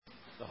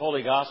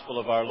Holy Gospel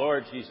of our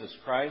Lord Jesus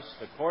Christ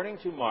according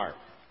to Mark.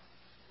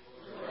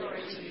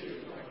 Glory to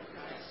you, Lord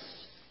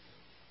Christ.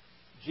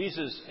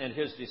 Jesus and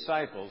his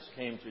disciples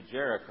came to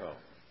Jericho.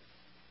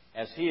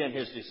 As he and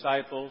his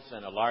disciples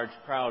and a large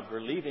crowd were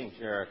leaving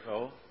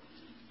Jericho,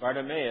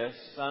 Bartimaeus,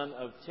 son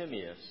of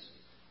Timaeus,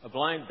 a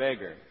blind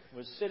beggar,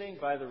 was sitting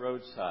by the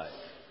roadside.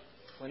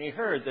 When he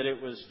heard that it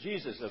was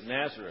Jesus of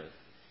Nazareth,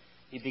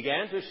 he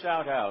began to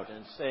shout out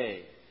and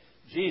say,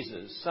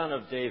 "Jesus, Son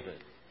of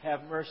David,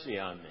 have mercy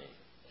on me."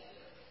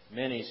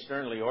 Many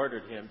sternly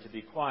ordered him to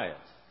be quiet,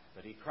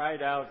 but he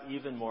cried out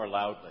even more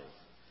loudly,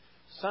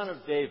 "Son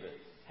of David,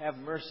 have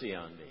mercy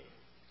on me."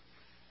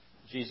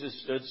 Jesus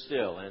stood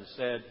still and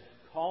said,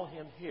 "Call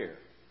him here."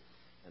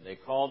 And they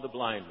called the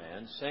blind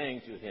man, saying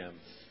to him,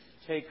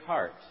 "Take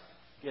heart,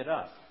 get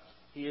up,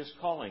 he is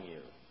calling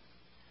you."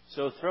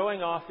 So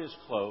throwing off his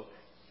cloak,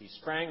 he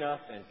sprang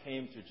up and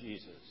came to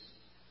Jesus.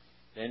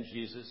 Then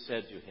Jesus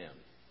said to him,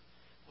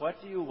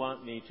 "What do you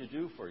want me to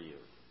do for you?"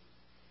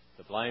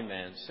 The blind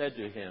man said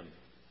to him,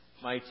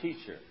 "My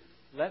teacher,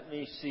 let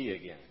me see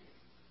again."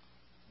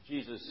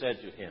 Jesus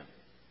said to him,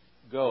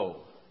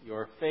 "Go,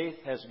 your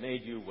faith has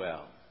made you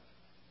well."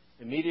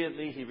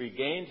 Immediately he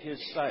regained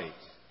his sight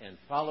and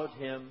followed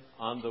him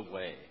on the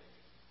way.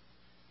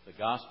 The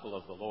Gospel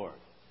of the Lord.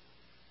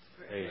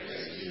 Praise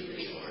to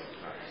you, Lord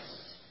Christ.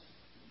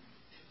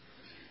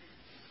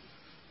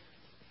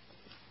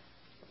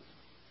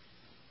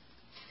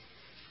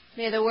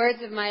 May the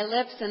words of my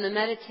lips and the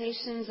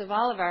meditations of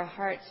all of our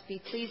hearts be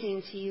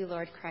pleasing to you,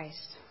 Lord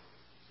Christ.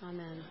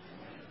 Amen.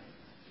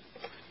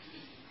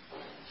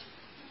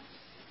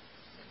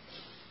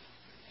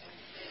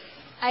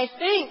 I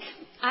think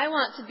I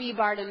want to be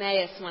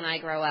Bartimaeus when I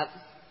grow up.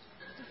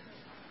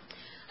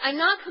 I'm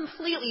not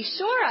completely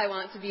sure I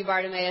want to be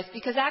Bartimaeus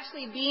because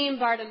actually being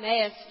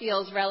Bartimaeus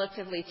feels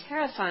relatively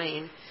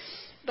terrifying.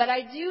 But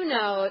I do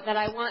know that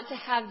I want to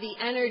have the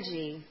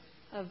energy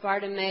of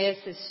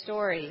Bartimaeus'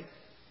 story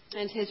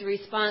and his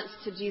response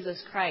to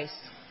Jesus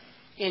Christ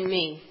in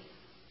me,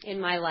 in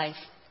my life.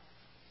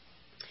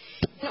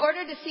 In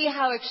order to see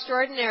how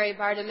extraordinary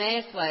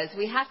Bartimaeus was,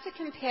 we have to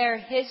compare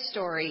his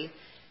story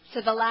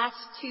to the last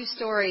two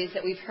stories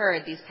that we've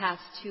heard these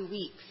past 2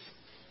 weeks.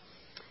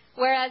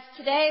 Whereas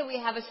today we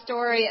have a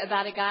story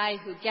about a guy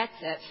who gets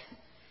it,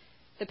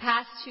 the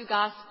past two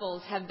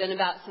Gospels have been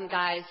about some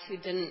guys who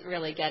didn't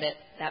really get it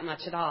that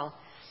much at all.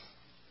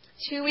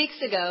 2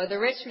 weeks ago, the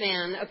rich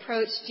man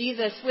approached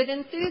Jesus with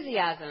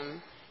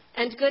enthusiasm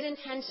and good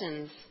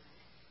intentions.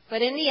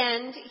 But in the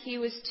end, he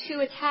was too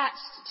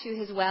attached to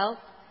his wealth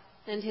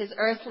and his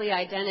earthly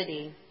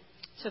identity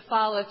to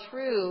follow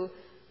through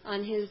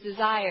on his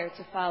desire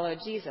to follow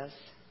Jesus.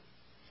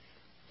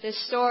 This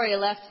story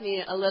left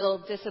me a little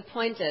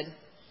disappointed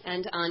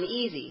and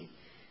uneasy.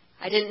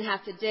 I didn't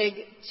have to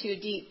dig too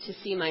deep to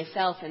see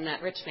myself in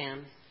that rich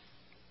man.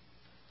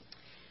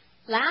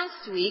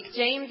 Last week,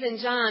 James and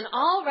John,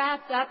 all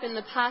wrapped up in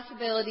the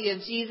possibility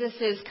of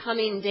Jesus'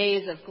 coming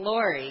days of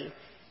glory,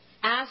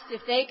 asked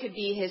if they could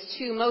be his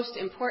two most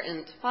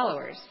important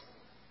followers.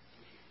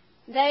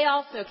 They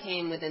also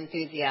came with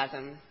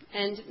enthusiasm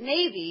and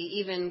maybe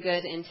even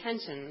good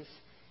intentions.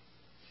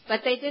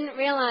 But they didn't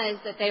realize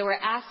that they were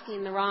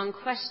asking the wrong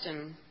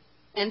question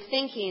and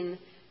thinking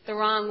the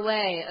wrong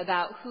way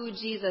about who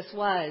Jesus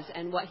was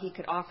and what he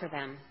could offer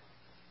them.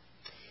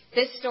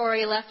 This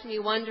story left me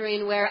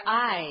wondering where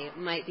I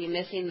might be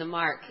missing the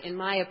mark in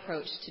my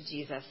approach to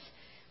Jesus,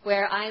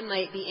 where I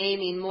might be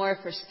aiming more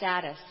for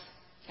status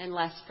and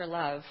less for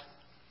love.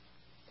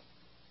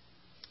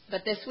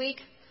 But this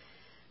week,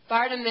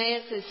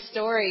 Bartimaeus'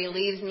 story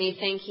leaves me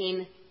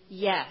thinking,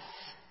 yes,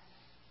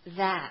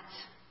 that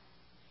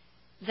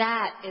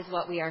is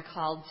what we are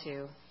called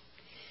to.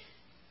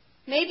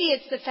 Maybe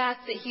it's the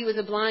fact that he was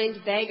a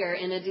blind beggar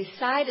in a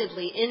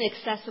decidedly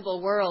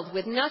inaccessible world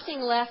with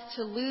nothing left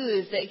to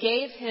lose that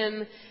gave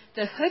him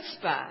the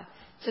chutzpah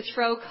to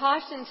throw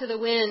caution to the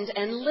wind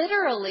and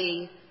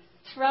literally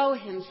throw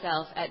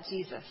himself at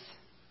Jesus.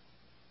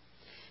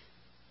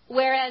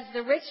 Whereas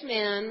the rich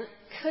man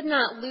could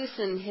not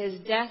loosen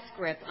his death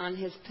grip on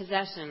his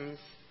possessions,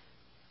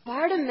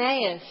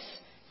 Bartimaeus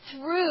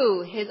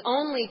threw his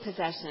only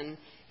possession,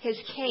 his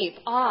cape,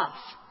 off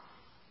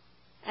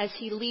as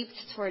he leaped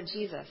toward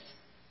Jesus.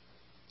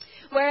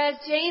 Whereas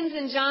James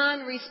and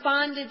John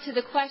responded to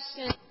the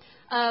question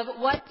of,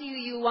 "What do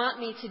you want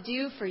me to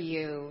do for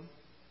you?"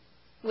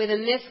 with a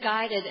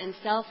misguided and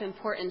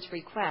self-important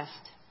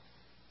request,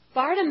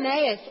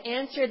 Bartimaeus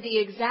answered the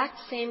exact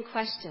same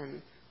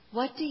question,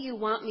 "What do you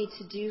want me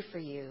to do for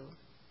you?"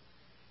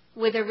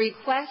 with a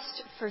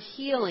request for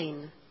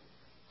healing,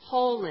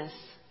 wholeness,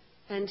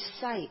 and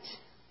sight.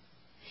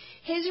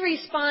 His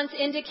response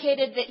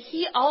indicated that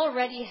he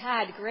already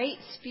had great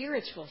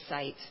spiritual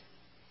sight.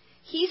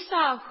 He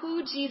saw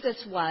who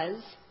Jesus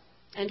was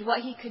and what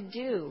he could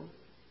do.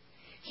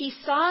 He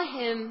saw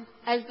him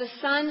as the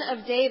Son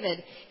of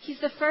David.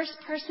 He's the first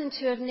person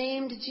to have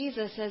named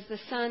Jesus as the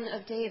Son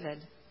of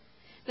David,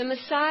 the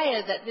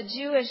Messiah that the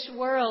Jewish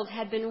world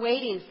had been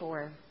waiting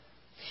for.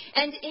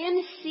 And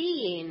in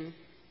seeing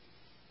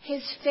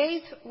his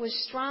faith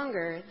was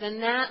stronger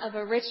than that of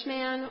a rich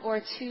man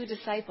or 2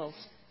 disciples.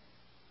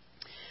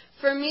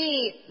 For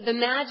me, the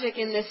magic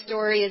in this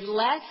story is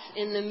less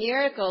in the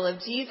miracle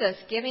of Jesus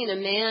giving a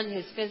man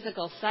his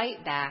physical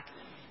sight back,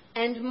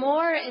 and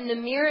more in the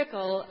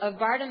miracle of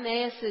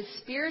Bartimaeus'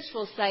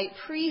 spiritual sight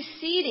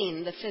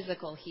preceding the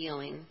physical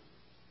healing.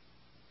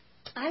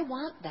 I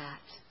want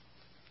that.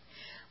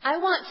 I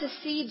want to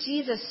see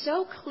Jesus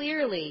so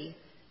clearly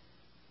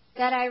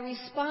that I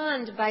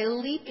respond by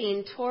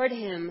leaping toward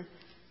him,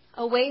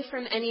 away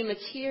from any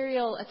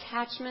material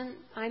attachment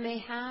I may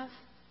have,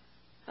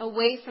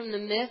 away from the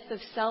myth of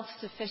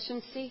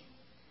self-sufficiency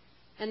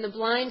and the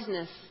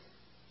blindness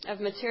of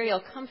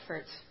material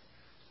comfort.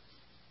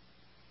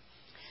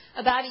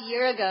 About a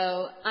year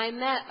ago, I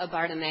met a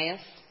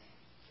Bartimaeus.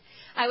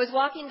 I was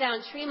walking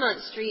down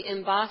Tremont Street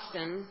in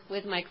Boston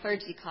with my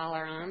clergy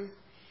collar on,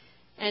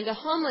 and a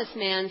homeless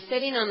man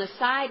sitting on the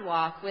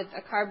sidewalk with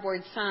a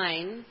cardboard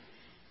sign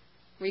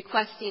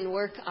requesting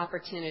work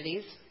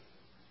opportunities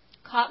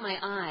caught my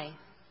eye.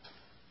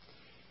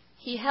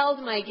 He held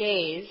my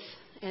gaze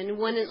and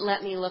wouldn't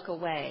let me look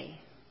away.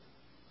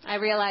 I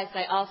realized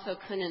I also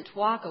couldn't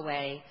walk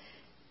away.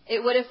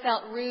 It would have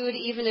felt rude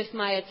even if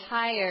my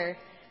attire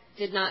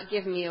did not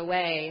give me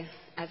away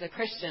as a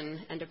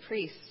Christian and a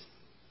priest.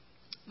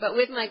 But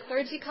with my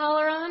clergy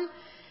collar on,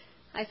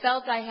 I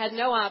felt I had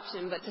no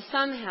option but to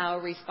somehow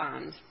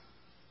respond.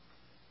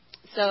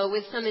 So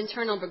with some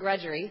internal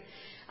begrudgery,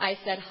 I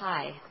said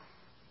hi,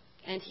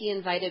 and he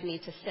invited me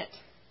to sit.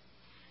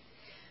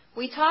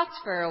 We talked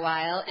for a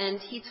while, and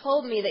he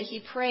told me that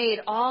he prayed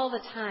all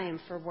the time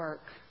for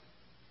work,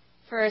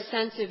 for a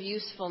sense of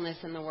usefulness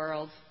in the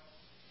world,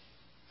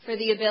 for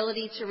the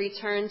ability to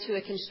return to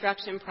a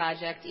construction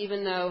project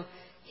even though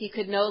he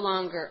could no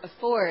longer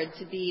afford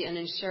to be an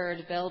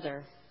insured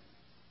builder.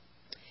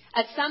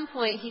 At some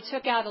point, he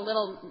took out a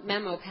little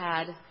memo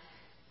pad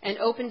and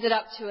opened it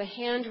up to a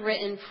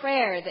handwritten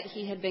prayer that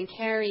he had been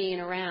carrying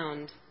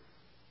around.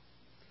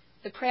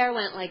 The prayer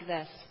went like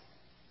this: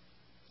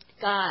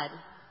 God,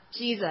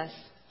 Jesus,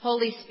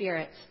 Holy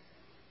Spirit,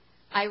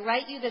 I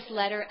write you this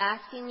letter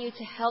asking you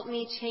to help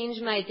me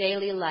change my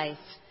daily life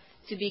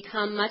to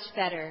become much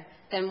better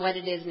than what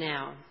it is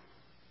now.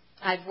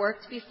 I've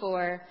worked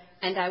before,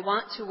 and I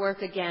want to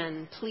work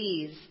again,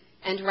 please,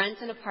 and rent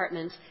an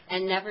apartment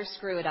and never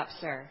screw it up,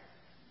 sir.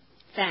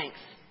 Thanks.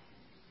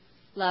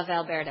 Love,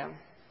 Alberto.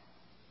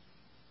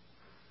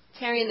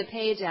 Tearing the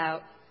page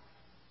out,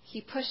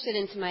 he pushed it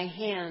into my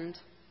hand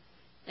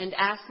and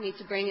asked me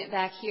to bring it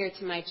back here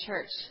to my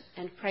church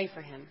and pray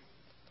for him.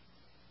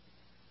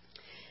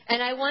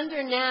 And I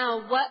wonder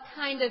now, what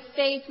kind of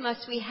faith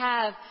must we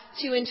have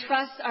to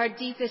entrust our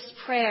deepest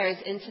prayers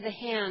into the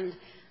hand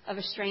of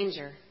a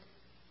stranger?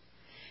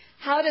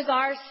 How does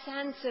our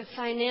sense of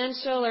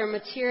financial or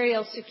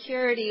material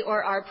security,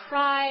 or our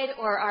pride,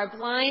 or our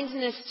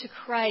blindness to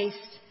Christ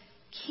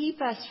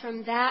keep us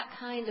from that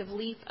kind of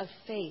leap of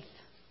faith?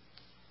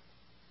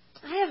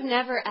 I have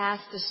never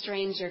asked a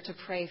stranger to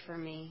pray for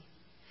me.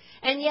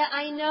 And yet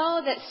I know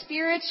that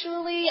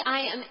spiritually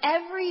I am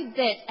every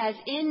bit as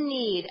in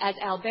need as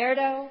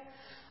Alberto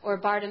or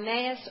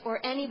Bartimaeus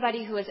or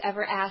anybody who has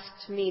ever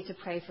asked me to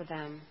pray for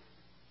them.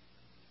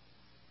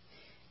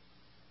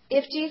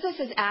 If Jesus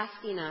is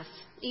asking us,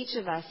 each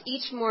of us,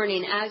 each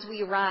morning as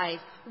we rise,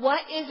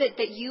 what is it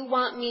that you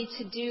want me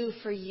to do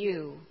for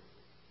you?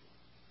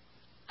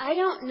 I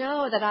don't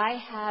know that I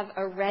have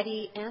a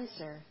ready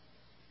answer,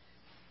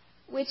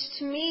 which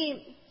to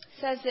me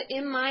says that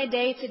in my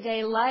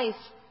day-to-day life,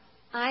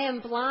 I am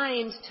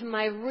blind to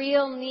my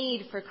real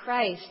need for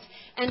Christ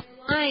and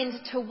blind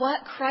to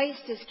what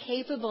Christ is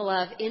capable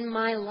of in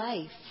my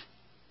life.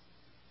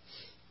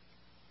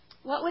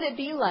 What would it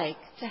be like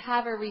to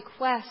have a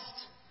request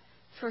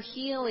for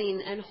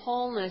healing and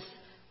wholeness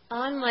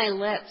on my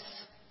lips,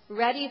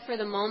 ready for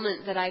the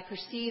moment that I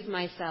perceive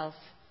myself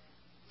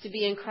to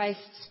be in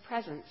Christ's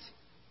presence?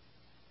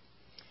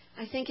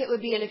 I think it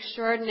would be an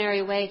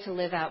extraordinary way to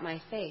live out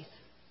my faith.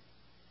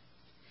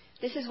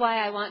 This is why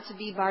I want to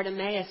be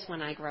Bartimaeus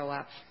when I grow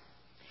up.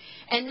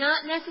 And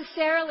not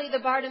necessarily the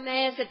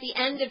Bartimaeus at the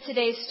end of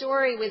today's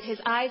story with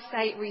his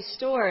eyesight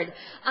restored.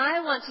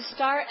 I want to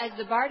start as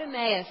the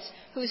Bartimaeus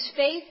whose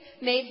faith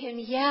made him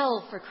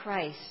yell for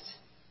Christ,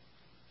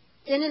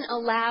 didn't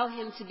allow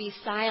him to be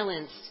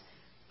silenced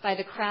by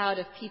the crowd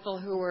of people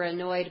who were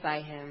annoyed by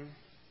him,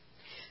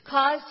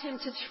 caused him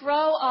to throw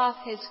off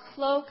his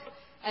cloak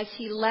as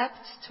he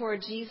leapt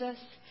toward Jesus,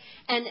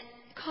 and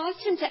caused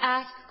him to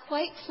ask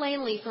quite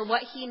plainly for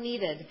what he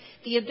needed,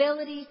 the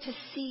ability to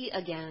see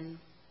again.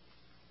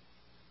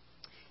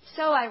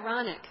 So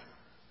ironic,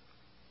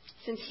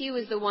 since he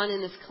was the one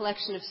in this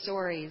collection of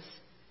stories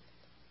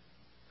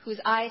whose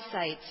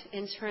eyesight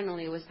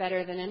internally was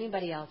better than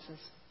anybody else's.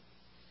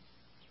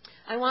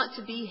 I want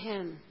to be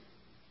him.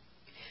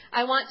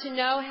 I want to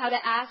know how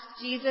to ask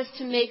Jesus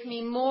to make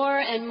me more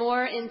and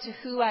more into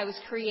who I was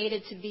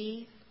created to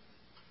be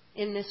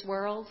in this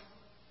world.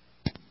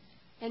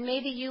 And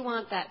maybe you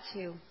want that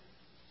too.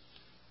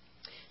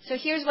 So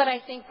here's what I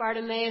think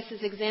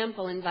Bartimaeus'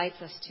 example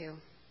invites us to.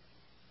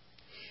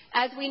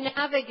 As we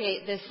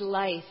navigate this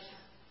life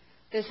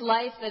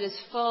that is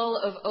full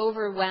of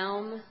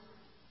overwhelm,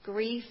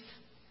 grief,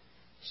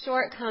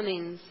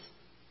 shortcomings,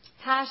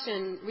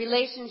 passion,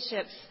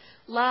 relationships,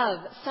 love,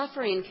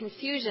 suffering,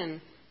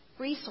 confusion,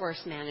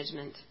 resource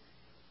management,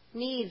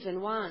 needs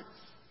and wants,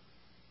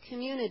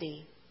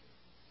 community,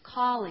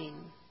 calling,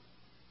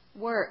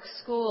 work,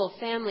 school,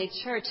 family,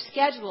 church,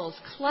 schedules,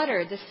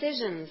 clutter,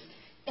 decisions,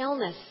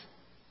 illness,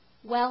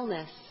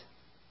 wellness,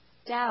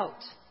 doubt,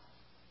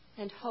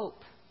 and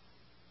hope.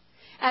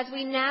 As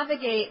we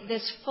navigate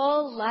this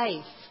full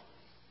life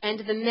and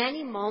the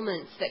many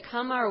moments that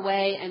come our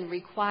way and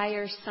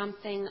require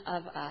something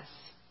of us,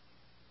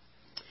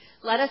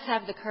 let us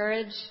have the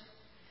courage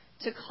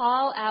to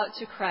call out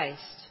to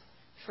Christ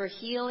for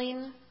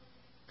healing,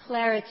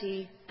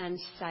 clarity, and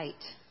sight.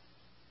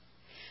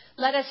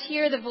 Let us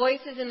hear the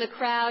voices in the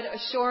crowd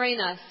assuring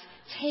us,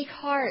 take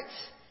heart,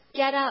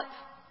 get up,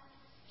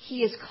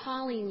 He is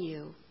calling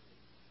you.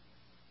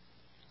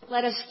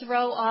 Let us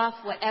throw off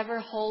whatever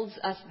holds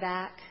us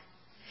back.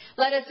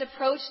 Let us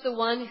approach the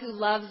one who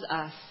loves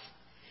us.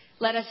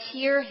 Let us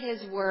hear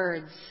His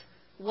words.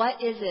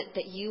 What is it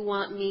that you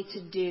want me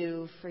to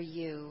do for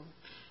you?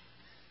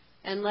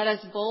 And let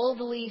us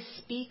boldly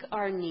speak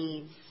our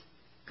needs,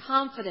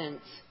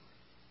 confident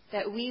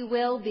that we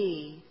will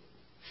be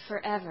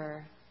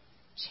forever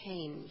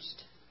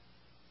changed.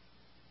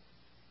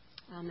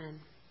 Amen.